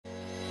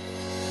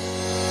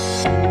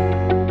Hello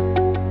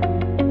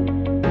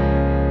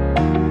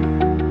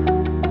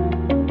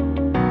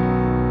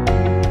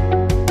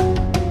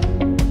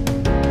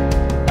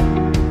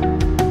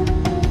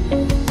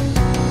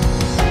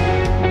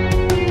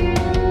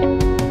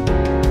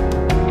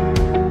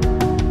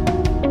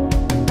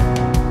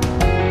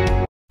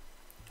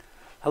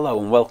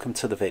and welcome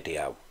to the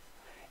video.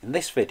 In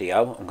this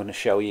video I'm going to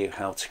show you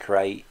how to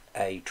create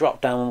a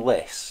drop-down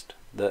list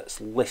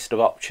that's list of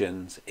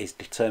options is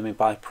determined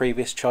by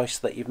previous choice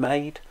that you've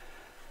made.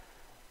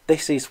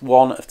 This is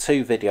one of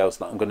two videos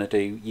that I'm going to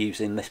do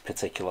using this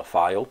particular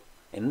file.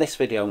 In this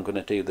video I'm going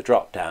to do the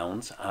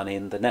drop-downs, and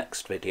in the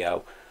next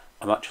video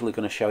I'm actually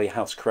going to show you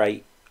how to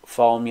create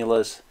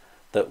formulas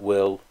that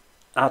will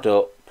add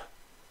up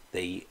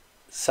the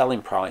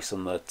selling price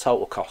and the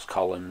total cost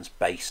columns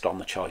based on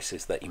the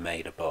choices that you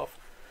made above.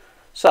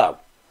 So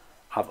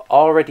I've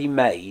already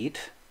made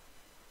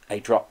a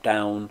drop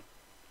down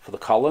for the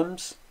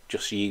columns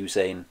just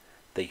using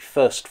the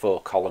first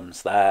four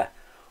columns there.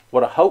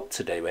 What I hope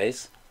to do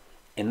is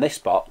in this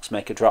box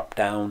make a drop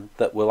down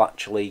that will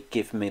actually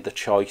give me the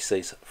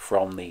choices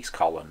from these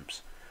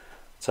columns.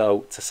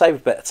 So to save a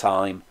bit of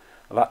time,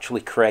 I've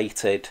actually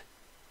created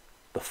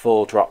the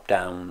four drop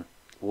down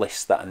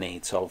list that I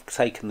need, so I've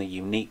taken the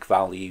unique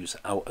values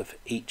out of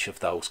each of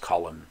those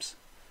columns.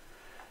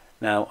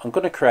 Now I'm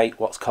going to create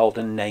what's called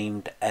a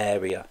named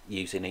area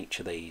using each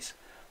of these.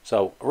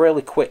 So a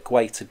really quick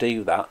way to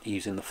do that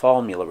using the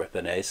formula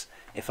ribbon is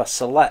if I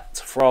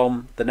select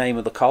from the name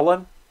of the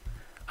column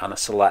and I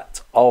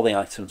select all the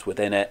items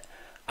within it,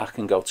 I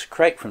can go to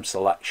create from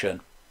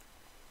selection,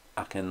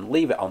 I can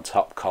leave it on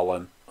top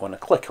column. When I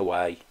click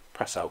away,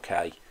 press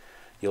OK,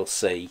 you'll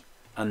see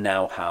I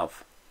now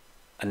have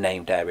a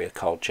named area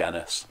called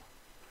genus.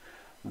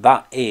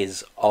 That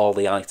is all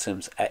the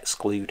items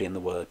excluding the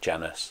word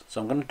genus.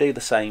 So I'm going to do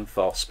the same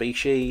for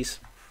species.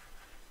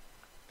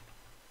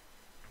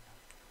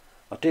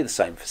 I'll do the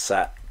same for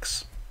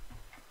sex.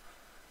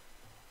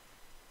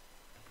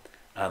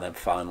 And then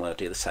finally I'll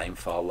do the same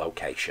for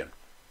location.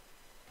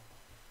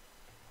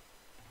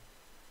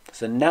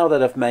 So now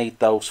that I've made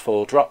those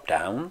four drop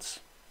downs,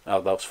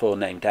 those four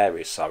named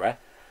areas, sorry,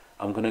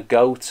 I'm going to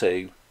go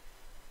to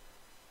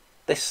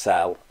this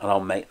cell and I'll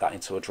make that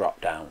into a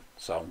drop down.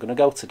 So I'm going to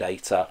go to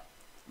data,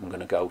 I'm going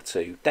to go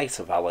to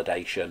data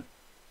validation,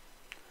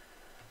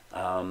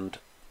 and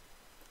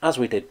as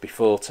we did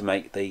before to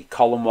make the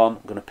column one,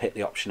 I'm going to pick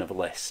the option of a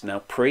list. Now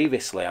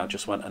previously I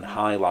just went and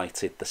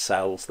highlighted the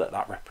cells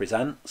that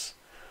represents,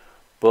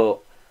 but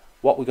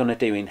what we're going to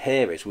do in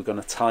here is we're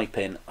going to type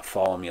in a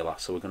formula.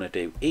 So we're going to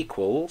do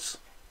equals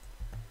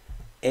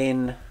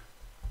in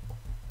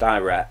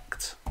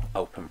direct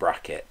open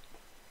bracket.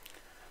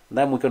 And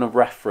then we're going to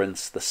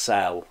reference the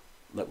cell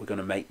that we're going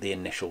to make the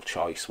initial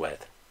choice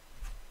with,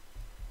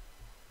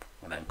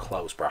 and then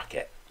close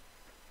bracket.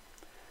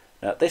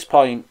 Now at this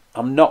point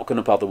I'm not going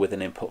to bother with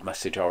an input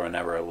message or an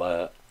error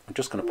alert. I'm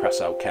just going to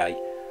press OK.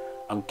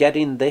 I'm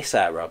getting this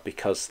error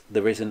because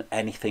there isn't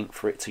anything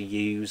for it to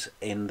use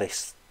in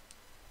this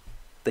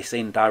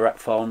indirect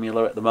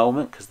formula at the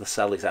moment because the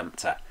cell is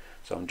empty.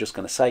 So I'm just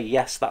going to say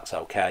yes, that's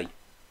OK.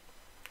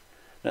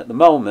 And at the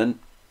moment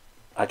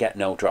I get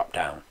no drop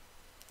down.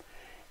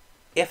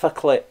 If I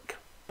click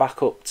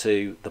back up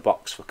to the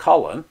box for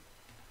column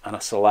and I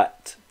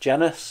select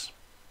genus,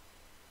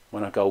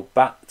 when I go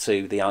back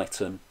to the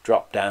item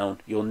drop down,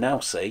 you'll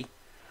now see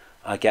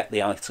I get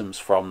the items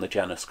from the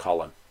genus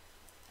column.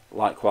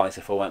 Likewise,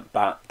 if I went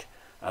back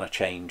and I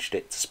changed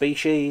it to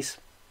species,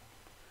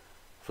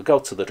 if I go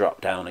to the drop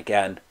down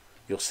again,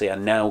 you'll see I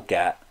now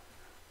get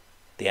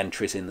the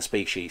entries in the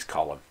species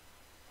column.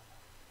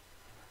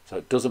 So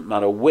it doesn't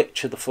matter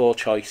which of the four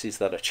choices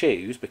that I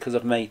choose, because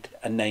I've made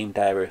a named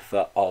area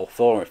for all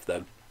four of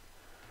them,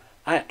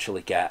 I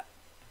actually get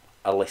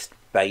a list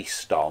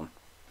based on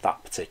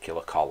that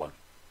particular column.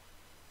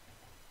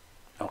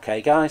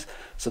 Okay guys,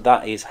 so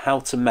that is how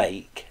to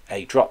make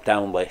a drop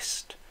down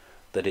list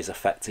that is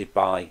affected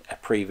by a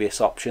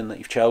previous option that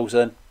you've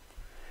chosen.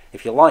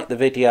 If you like the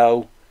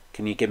video,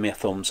 can you give me a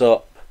thumbs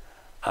up?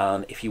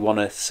 And if you want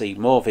to see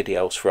more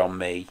videos from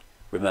me,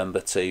 remember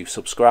to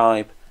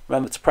subscribe.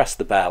 Remember to press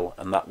the bell,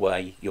 and that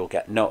way you'll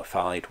get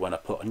notified when I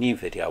put a new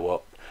video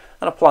up,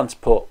 and I plan to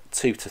put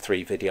 2 to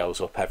 3 videos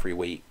up every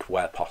week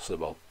where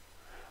possible.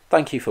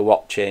 Thank you for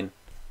watching.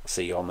 I'll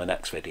see you on the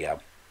next video.